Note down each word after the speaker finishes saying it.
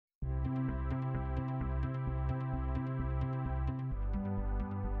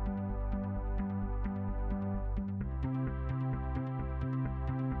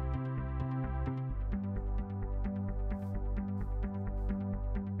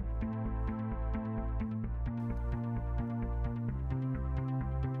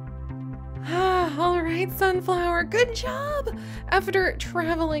right, Sunflower, good job! After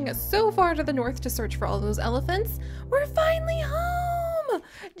traveling so far to the north to search for all those elephants, we're finally home!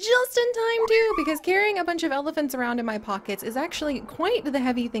 Just in time too, because carrying a bunch of elephants around in my pockets is actually quite the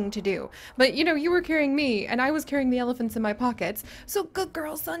heavy thing to do. But you know, you were carrying me, and I was carrying the elephants in my pockets. So good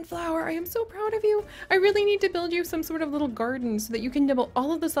girl, Sunflower, I am so proud of you. I really need to build you some sort of little garden so that you can nibble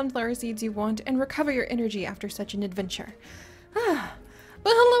all of the sunflower seeds you want and recover your energy after such an adventure.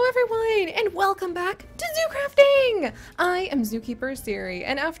 But hello everyone, and welcome back to Zoo Crafting! I am Zookeeper Seri,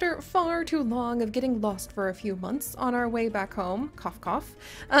 and after far too long of getting lost for a few months on our way back home, cough cough,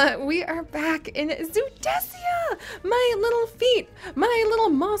 we are back in Zoodesia! My little feet, my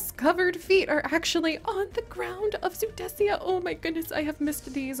little moss-covered feet are actually on the ground of Zoodesia. Oh my goodness, I have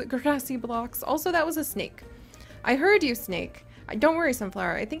missed these grassy blocks. Also, that was a snake. I heard you, snake. Don't worry,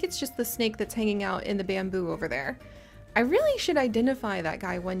 Sunflower, I think it's just the snake that's hanging out in the bamboo over there. I really should identify that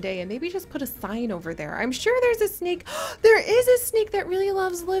guy one day and maybe just put a sign over there. I'm sure there's a snake. There is a snake that really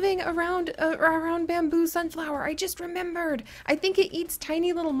loves living around bamboo, Sunflower. I just remembered. I think it eats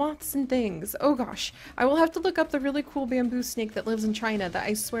tiny little moths and things. Oh gosh. I will have to look up the really cool bamboo snake that lives in China that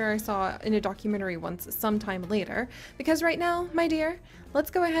I swear I saw in a documentary once sometime later. Because right now, my dear,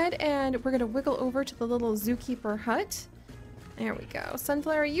 let's go ahead and we're going to wiggle over to the little zookeeper hut. There we go.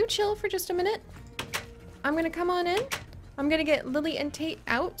 Sunflower, you chill for just a minute. I'm gonna come on in. I'm gonna get Lily and Tate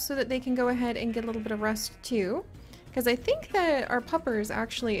out so that they can go ahead and get a little bit of rest too. Because I think that our puppers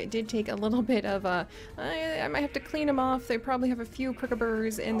actually did take a little bit of a... I might have to clean them off. They probably have a few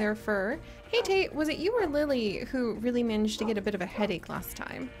prickaburs in their fur. Hey Tate, was it you or Lily who really managed to get a bit of a headache last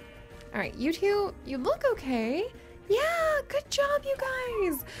time? Alright, you two, you look okay. Yeah, good job, you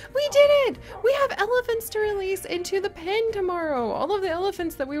guys! We did it! We have elephants to release into the pen tomorrow! All of the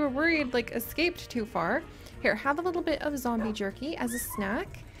elephants that we were worried, like, escaped too far. Here, have a little bit of zombie jerky as a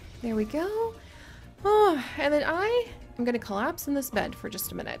snack. There we go. Oh, and then I am gonna collapse in this bed for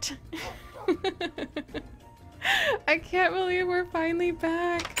just a minute. I can't believe we're finally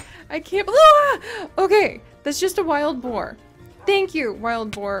back. I can't believe... Ah! Okay, that's just a wild boar. Thank you,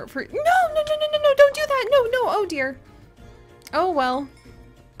 wild boar, for... No, don't do that. No, oh dear. Oh, well.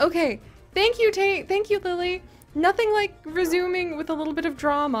 Okay, thank you, Tate. Thank you, Lily. Nothing like resuming with a little bit of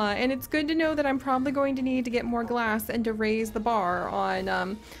drama, and it's good to know that I'm probably going to need to get more glass and to raise the bar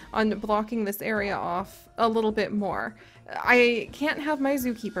on blocking this area off a little bit more. I can't have my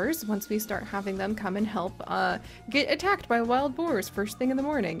zookeepers, once we start having them come and help, get attacked by wild boars first thing in the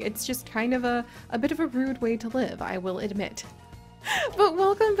morning. It's just kind of a bit of a rude way to live, I will admit. But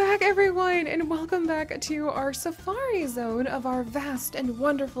welcome back, everyone, and welcome back to our safari zone of our vast and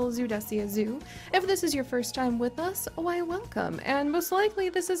wonderful Zoodesia Zoo. If this is your first time with us, why welcome, and most likely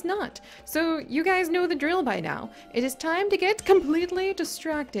this is not. So you guys know the drill by now. It is time to get completely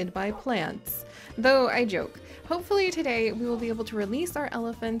distracted by plants. Though I joke. Hopefully today we will be able to release our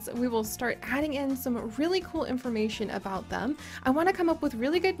elephants. We will start adding in some really cool information about them. I want to come up with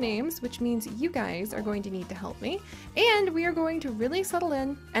really good names, which means you guys are going to need to help me. And we are going to really settle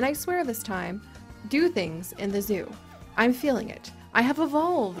in, and I swear this time, do things in the zoo. I'm feeling it. I have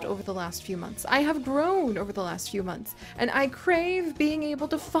evolved over the last few months. I have grown over the last few months. And I crave being able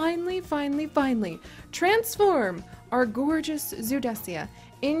to finally transform our gorgeous Zoodesia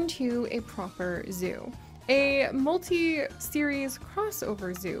into a proper zoo. A multi-series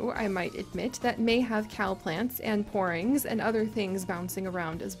crossover zoo, I might admit, that may have cow plants and pourings and other things bouncing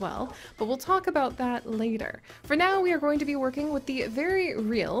around as well, but we'll talk about that later. For now, we are going to be working with the very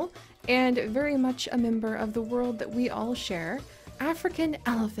real and very much a member of the world that we all share, African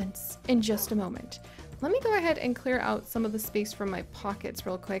elephants, in just a moment. Let me go ahead and clear out some of the space from my pockets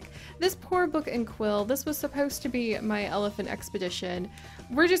real quick. This poor book and quill, this was supposed to be my elephant expedition.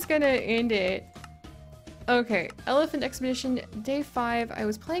 We're just gonna end it. Okay, elephant expedition, day 5. I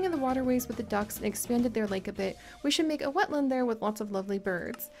was playing in the waterways with the ducks and expanded their lake a bit. We should make a wetland there with lots of lovely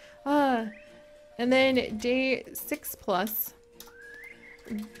birds. And then day 6 plus.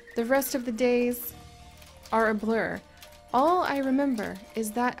 The rest of the days are a blur. All I remember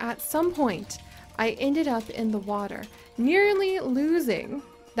is that at some point I ended up in the water, nearly losing.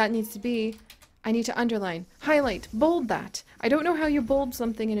 That needs to be... I need to underline, highlight, bold that. I don't know how you bold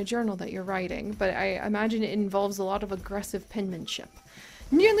something in a journal that you're writing, but I imagine it involves a lot of aggressive penmanship.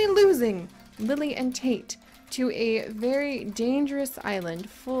 Nearly losing Lily and Tate to a very dangerous island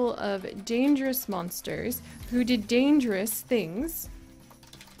full of dangerous monsters who did dangerous things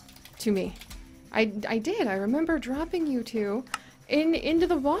to me. I did. I remember dropping you two into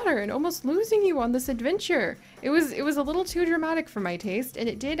the water and almost losing you on this adventure. It was a little too dramatic for my taste, and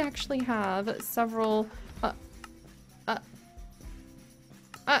it did actually have several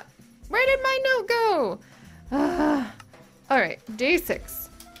Where did my note go? Alright, day 6.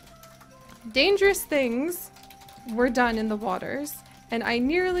 Dangerous things were done in the waters, and I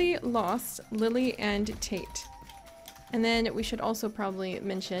nearly lost Lily and Tate. And then we should also probably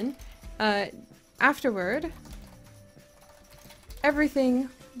mention, afterward, everything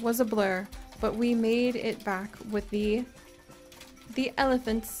was a blur, but we made it back with the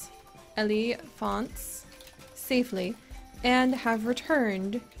elephants safely, and have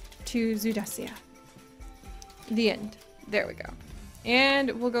returned to Zudasia. The end. There we go.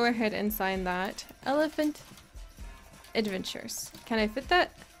 And we'll go ahead and sign that. Elephant Adventures. Can I fit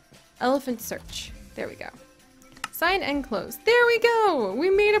that? Elephant Search. There we go. Sign and close. There we go!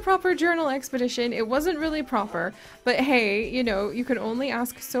 We made a proper journal expedition. It wasn't really proper, but hey, you know, you could only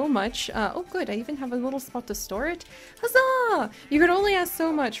ask so much. Oh good, I even have a little spot to store it. Huzzah! You could only ask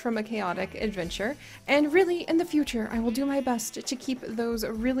so much from a chaotic adventure, and really, in the future, I will do my best to keep those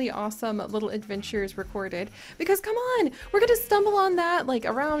really awesome little adventures recorded, because come on, we're gonna stumble on that like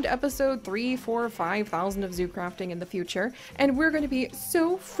around episode 3, 4, 5,000 of Zoo Crafting in the future, and we're gonna be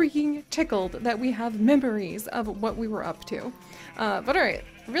so freaking tickled that we have memories of what we were up to. But alright,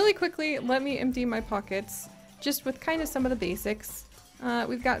 really quickly, let me empty my pockets just with kind of some of the basics.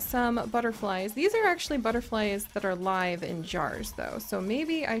 We've got some butterflies. These are actually butterflies that are live in jars though, so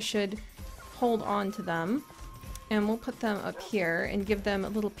maybe I should hold on to them, and we'll put them up here and give them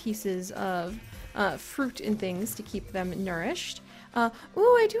little pieces of fruit and things to keep them nourished. Ooh,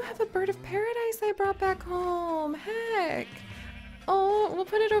 I do have a bird of paradise I brought back home. Heck! Oh, we'll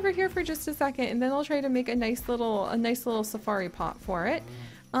put it over here for just a second, and then I'll try to make a nice little safari pot for it.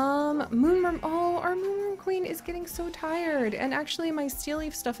 Moonworm. Oh, our Moonworm Queen is getting so tired, and actually my steel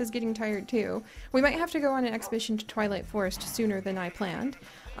leaf stuff is getting tired too. We might have to go on an expedition to Twilight Forest sooner than I planned.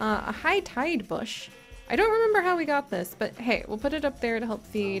 A high tide bush. I don't remember how we got this, but hey, we'll put it up there to help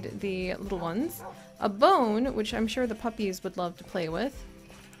feed the little ones. A bone, which I'm sure the puppies would love to play with.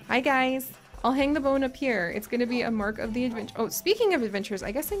 Hi guys. I'll hang the bone up here. It's going to be a mark of the adventure. Oh, speaking of adventures,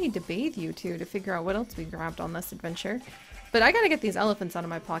 I guess I need to bathe you two to figure out what else we grabbed on this adventure. But I gotta get these elephants out of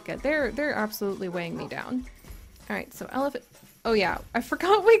my pocket. They're absolutely weighing me down. Alright, so elephant... Oh yeah, I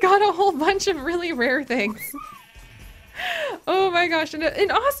forgot we got a whole bunch of really rare things. Oh my gosh, and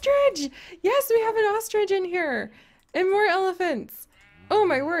an ostrich! Yes, we have an ostrich in here! And more elephants! Oh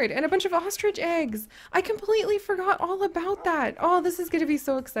my word, and a bunch of ostrich eggs! I completely forgot all about that! Oh, this is gonna be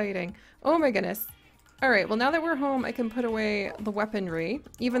so exciting. Oh my goodness. Alright, well now that we're home, I can put away the weaponry,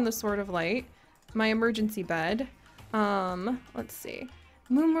 even the Sword of Light, my emergency bed. Let's see.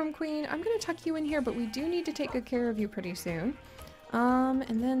 Moonworm Queen, I'm gonna tuck you in here, but we do need to take good care of you pretty soon.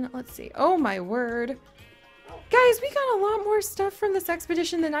 And then, let's see. Oh my word. Guys, we got a lot more stuff from this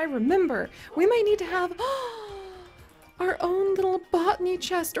expedition than I remember. We might need to have our own little botany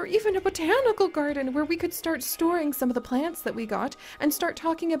chest, or even a botanical garden where we could start storing some of the plants that we got and start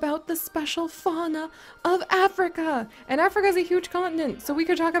talking about the special fauna of Africa. And Africa is a huge continent, so we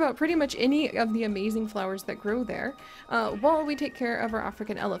could talk about pretty much any of the amazing flowers that grow there while we take care of our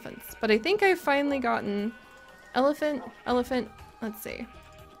African elephants. But I think I've finally gotten elephant, let's see.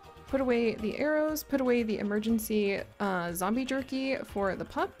 Put away the arrows, put away the emergency zombie jerky for the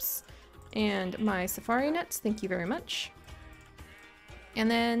pups, and my safari nets, thank you very much.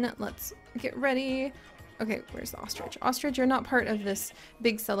 And then let's get ready. Okay, where's the ostrich? Ostrich, you're not part of this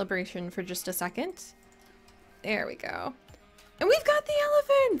big celebration for just a second. There we go. And we've got the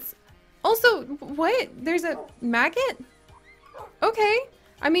elephants! Also, what? There's a maggot? Okay.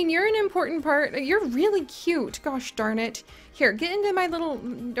 I mean, you're an important part. You're really cute. Gosh darn it. Here, get into my little...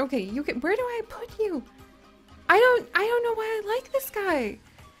 Okay, you can... Where do I put you? I don't know why I like this guy.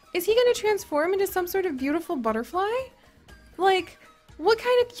 Is he gonna transform into some sort of beautiful butterfly? Like, what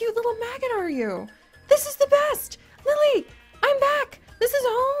kind of cute little maggot are you? This is the best! Lily, I'm back! This is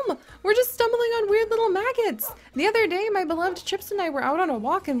home! We're just stumbling on weird little maggots. The other day, my beloved Chips and I were out on a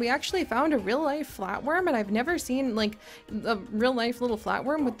walk, and we actually found a real-life flatworm, and I've never seen, like, a real-life little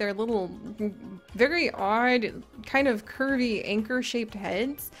flatworm with their little, very odd, kind of curvy, anchor-shaped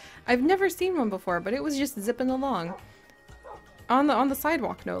heads. I've never seen one before, but it was just zipping along. On the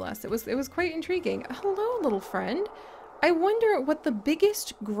sidewalk, no less. It was quite intriguing. Hello, little friend. I wonder what the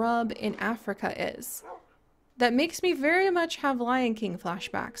biggest grub in Africa is. That makes me very much have Lion King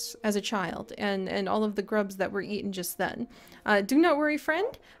flashbacks as a child, and all of the grubs that were eaten just then. Do not worry,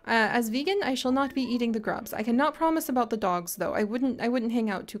 friend. As vegan, I shall not be eating the grubs. I cannot promise about the dogs, though. I wouldn't hang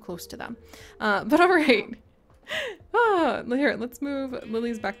out too close to them. But all right. Here, let's move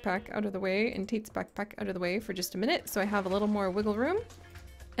Lily's backpack out of the way and Tate's backpack out of the way for just a minute, so I have a little more wiggle room.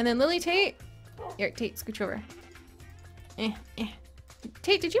 And then Lily, Tate. Here, Tate, scooch over.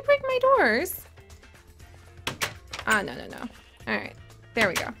 Tate, did you break my doors? Ah, no. All right, there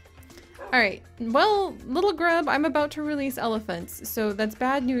we go. All right, well, little grub, I'm about to release elephants, so that's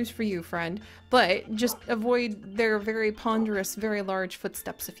bad news for you, friend. But just avoid their very ponderous, very large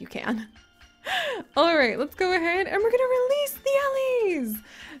footsteps if you can. All right, let's go ahead and we're gonna release the Ellies.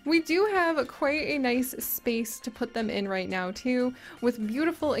 We do have quite a nice space to put them in right now too, with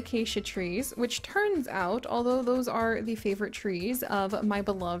beautiful acacia trees, which turns out, although those are the favorite trees of my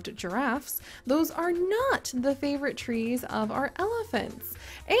beloved giraffes, those are not the favorite trees of our elephants.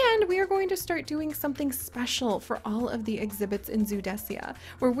 And we are going to start doing something special for all of the exhibits in Zoodesia,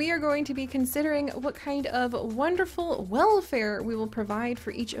 where we are going to be considering what kind of wonderful welfare we will provide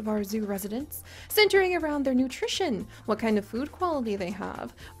for each of our zoo residents, centering around their nutrition, what kind of food quality they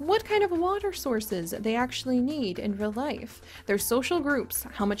have, what kind of water sources they actually need in real life, their social groups,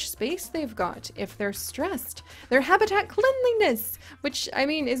 how much space they've got, if they're stressed, their habitat cleanliness, which, I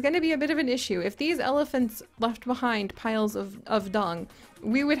mean, is going to be a bit of an issue. If these elephants left behind piles of dung,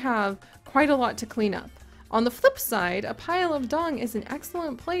 we would have quite a lot to clean up. On the flip side, a pile of dung is an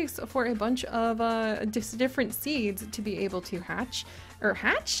excellent place for a bunch of different seeds to be able to hatch. Or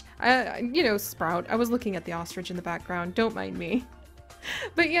hatch? You know, sprout. I was looking at the ostrich in the background. Don't mind me.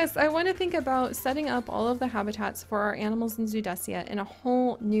 But yes, I want to think about setting up all of the habitats for our animals in Zoodesia in a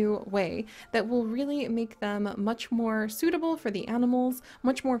whole new way that will really make them much more suitable for the animals,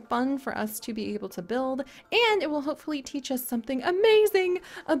 much more fun for us to be able to build, and it will hopefully teach us something amazing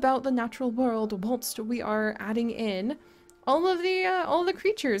about the natural world whilst we are adding in all of the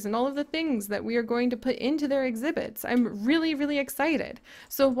creatures and all of the things that we are going to put into their exhibits. I'm really, really excited.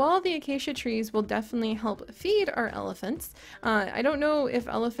 So while the acacia trees will definitely help feed our elephants, I don't know if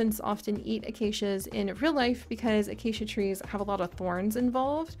elephants often eat acacias in real life because acacia trees have a lot of thorns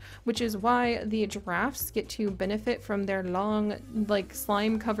involved, which is why the giraffes get to benefit from their long, like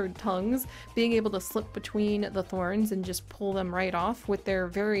slime-covered tongues, being able to slip between the thorns and just pull them right off with their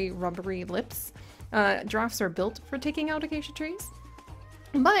very rubbery lips. Giraffes are built for taking out acacia trees.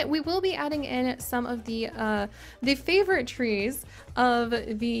 But we will be adding in some of the favorite trees of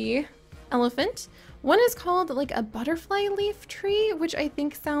the elephant. One is called like a butterfly leaf tree, which I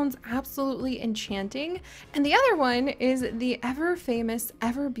think sounds absolutely enchanting. And the other one is the ever famous,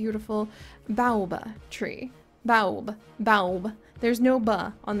 ever beautiful baobab tree. Baobab. There's no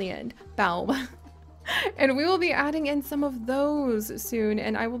ba on the end. Baobab. And we will be adding in some of those soon,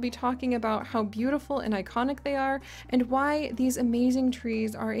 and I will be talking about how beautiful and iconic they are and why these amazing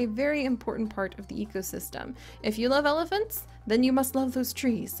trees are a very important part of the ecosystem. If you love elephants, then you must love those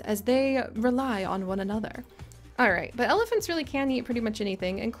trees, as they rely on one another. Alright, but elephants really can eat pretty much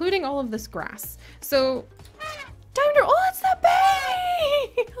anything, including all of this grass. So, time to— oh, it's the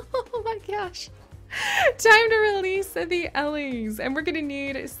bay! Oh my gosh. Time to release the Ellies, and we're gonna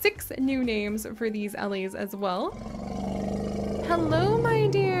need 6 new names for these Ellies as well. Hello, my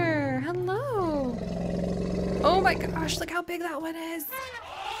dear. Hello. Oh my gosh, look how big that one is.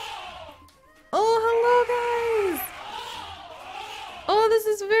 Oh, hello, guys. Oh, this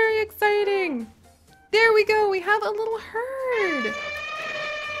is very exciting. There we go. We have a little herd.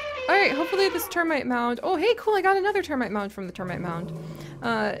 All right, hopefully this termite mound— oh, hey, cool, I got another termite mound from the termite mound.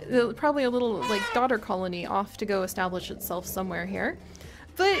 Probably a little, like, daughter colony off to go establish itself somewhere here.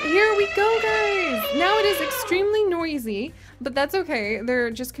 But here we go, guys! Now it is extremely noisy, but that's okay. They're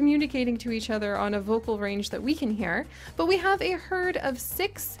just communicating to each other on a vocal range that we can hear. But we have a herd of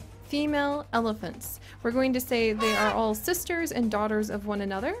 6 female elephants. We're going to say they are all sisters and daughters of one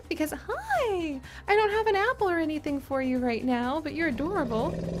another because— hi! I don't have an apple or anything for you right now, but you're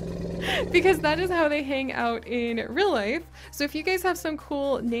adorable. Because that is how they hang out in real life. So if you guys have some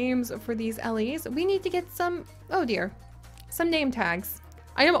cool names for these Ellies, we need to get some— oh dear, some name tags.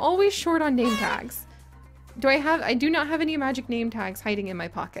 I am always short on name tags. I do not have any magic name tags hiding in my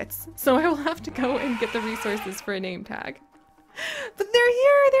pockets, so I will have to go and get the resources for a name tag. But they're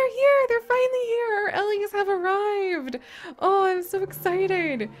here, they're finally here. Our Ellies have arrived. Oh, I'm so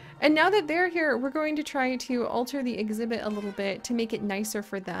excited. And now that they're here, we're going to try to alter the exhibit a little bit to make it nicer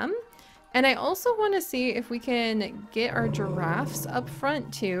for them. And I also want to see if we can get our giraffes up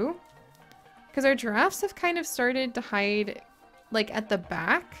front too, because our giraffes have kind of started to hide like at the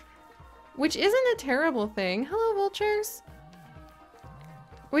back, which isn't a terrible thing. Hello, vultures.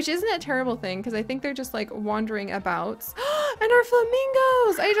 Which isn't a terrible thing, because I think they're just like wandering about. And our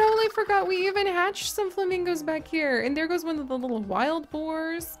flamingos! I totally forgot we even hatched some flamingos back here. And there goes one of the little wild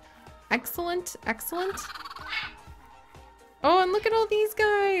boars. Excellent, excellent. Oh, and look at all these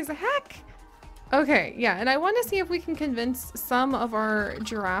guys. Heck! Okay, yeah, and I want to see if we can convince some of our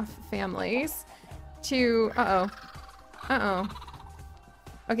giraffe families to— uh-oh. Uh-oh.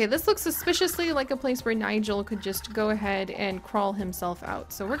 Okay, this looks suspiciously like a place where Nigel could just go ahead and crawl himself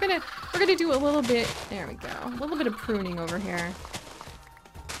out. So we're gonna do a little bit, there we go, a little bit of pruning over here.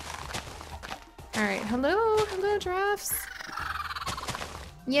 All right, hello giraffes.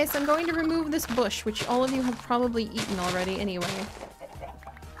 Yes, I'm going to remove this bush, which all of you have probably eaten already anyway.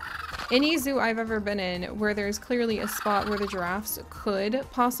 Any zoo I've ever been in where there's clearly a spot where the giraffes could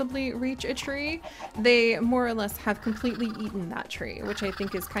possibly reach a tree, they more or less have completely eaten that tree, which I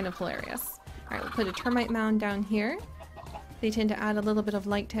think is kind of hilarious. All right, we'll put a termite mound down here. They tend to add a little bit of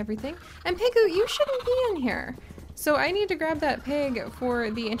light to everything. And Pigu, you shouldn't be in here. So I need to grab that pig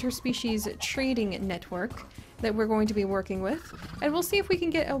for the interspecies trading network that we're going to be working with. And we'll see if we can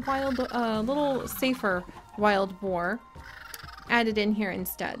get a wild, little safer wild boar added in here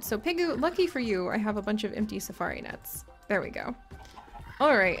instead. So Pigu, lucky for you, I have a bunch of empty safari nets. There we go.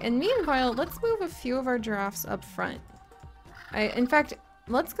 All right, and meanwhile, let's move a few of our giraffes up front. In fact,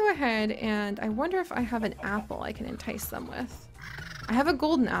 let's go ahead and I wonder if I have an apple I can entice them with. I have a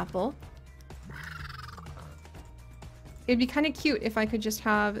golden apple. It'd be kind of cute if I could just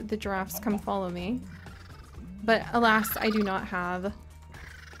have the giraffes come follow me. But alas, I do not have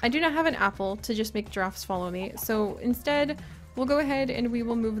an apple to just make giraffes follow me. So instead, we'll go ahead and we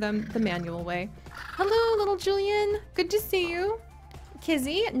will move them the manual way. Hello, little Julian. Good to see you.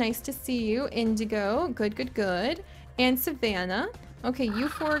 Kizzy, nice to see you. Indigo, good, good, good. And Savannah. Okay, you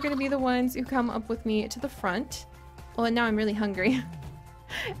four are going to be the ones who come up with me to the front. Oh, and now I'm really hungry.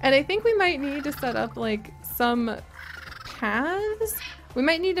 And I think we might need to set up like some paths. We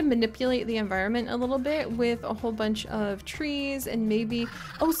might need to manipulate the environment a little bit with a whole bunch of trees and maybe,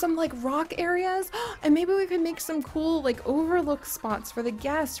 oh, some like rock areas. And maybe we could make some cool like overlook spots for the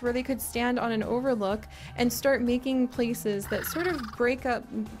guests where they could stand on an overlook and start making places that sort of break up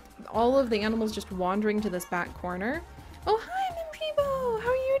all of the animals just wandering to this back corner. Oh, hi, Mimpibo! How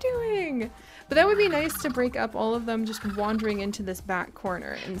are you doing? But that would be nice to break up all of them just wandering into this back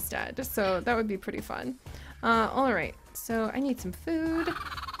corner instead. So that would be pretty fun. All right. So I need some food.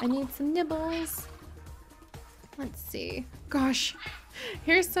 I need some nibbles. Let's see. Gosh,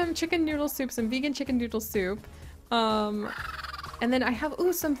 here's some chicken noodle soup, some vegan chicken noodle soup. And then I have,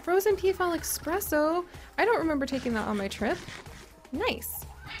 ooh, some frozen PFL espresso. I don't remember taking that on my trip. Nice.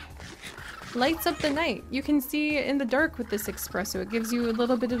 Lights up the night. You can see in the dark with this espresso. It gives you a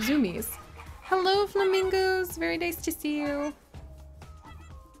little bit of zoomies. Hello, flamingos. Very nice to see you.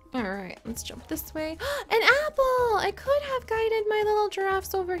 Alright, let's jump this way. An apple! I could have guided my little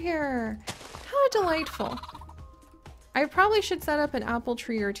giraffes over here. How delightful. I probably should set up an apple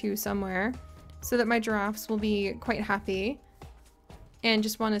tree or two somewhere so that my giraffes will be quite happy and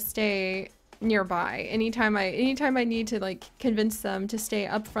just want to stay nearby anytime I need to like convince them to stay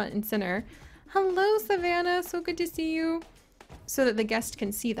up front and center. Hello, Savannah. So good to see you. So that the guest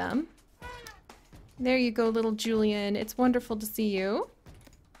can see them. There you go, little Julian. It's wonderful to see you.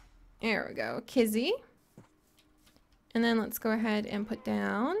 There we go, Kizzy. And then let's go ahead and put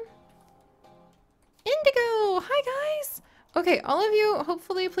down Indigo. Hi, guys. Okay, all of you,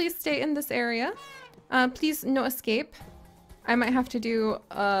 hopefully please stay in this area. Please no escape. I might have to do,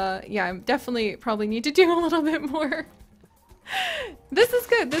 yeah, I definitely probably need to do a little bit more. This is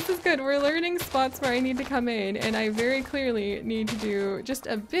good. This is good. We're learning spots where I need to come in, and I very clearly need to do just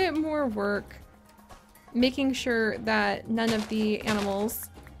a bit more work making sure that none of the animals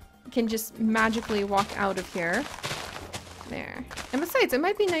can just magically walk out of here. There. And besides, it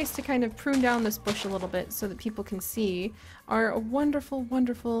might be nice to kind of prune down this bush a little bit so that people can see our wonderful,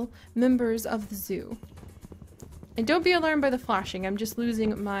 wonderful members of the zoo. And don't be alarmed by the flashing. I'm just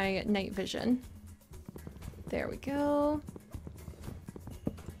losing my night vision. There we go.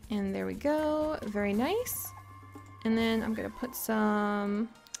 And there we go. Very nice. And then I'm gonna put some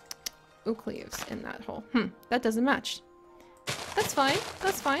oak leaves in that hole. That doesn't match. That's fine.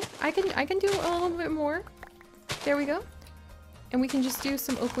 That's fine. I can do a little bit more. There we go. And we can just do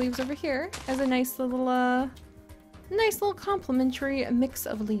some oak leaves over here as a nice little complimentary mix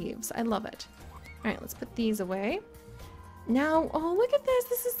of leaves. I love it. All right, let's put these away. Now, oh, look at this.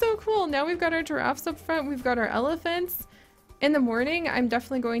 This is so cool. Now we've got our giraffes up front. We've got our elephants. In the morning, I'm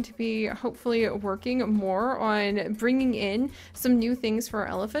definitely going to be hopefully working more on bringing in some new things for our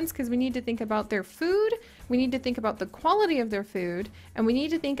elephants because we need to think about their food, we need to think about the quality of their food, and we need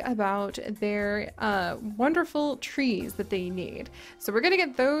to think about their wonderful trees that they need. So we're going to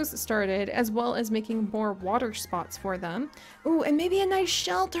get those started as well as making more water spots for them. Ooh, and maybe a nice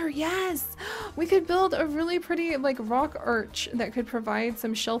shelter. Yes! We could build a really pretty like rock arch that could provide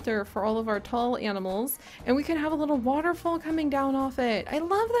some shelter for all of our tall animals, and we could have a little waterfall coming down off it. I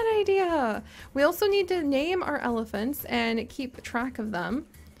love that idea. We also need to name our elephants and keep track of them.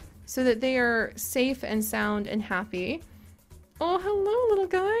 so that they are safe and sound and happy. Oh, hello, little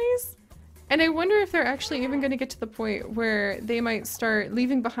guys. And I wonder if they're actually even going to get to the point where they might start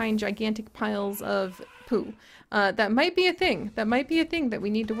leaving behind gigantic piles of poo. That might be a thing. That might be a thing that we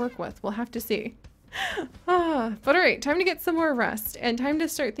need to work with. We'll have to see. But alright, time to get some more rest, and time to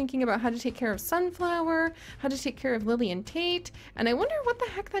start thinking about how to take care of Sunflower, how to take care of Lily and Tate, and I wonder what the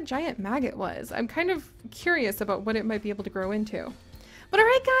heck that giant maggot was. I'm kind of curious about what it might be able to grow into. But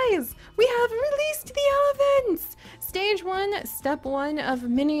alright guys, we have released the elephants! Stage 1, step 1 of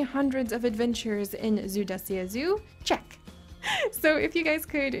many hundreds of adventures in Zoodacia Zoo, check. So if you guys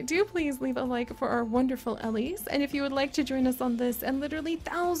could, do please leave a like for our wonderful Ellies, and if you would like to join us on this and literally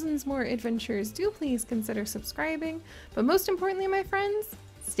thousands more adventures, do please consider subscribing. But most importantly, my friends,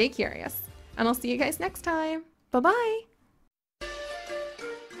 stay curious, and I'll see you guys next time. Bye-bye!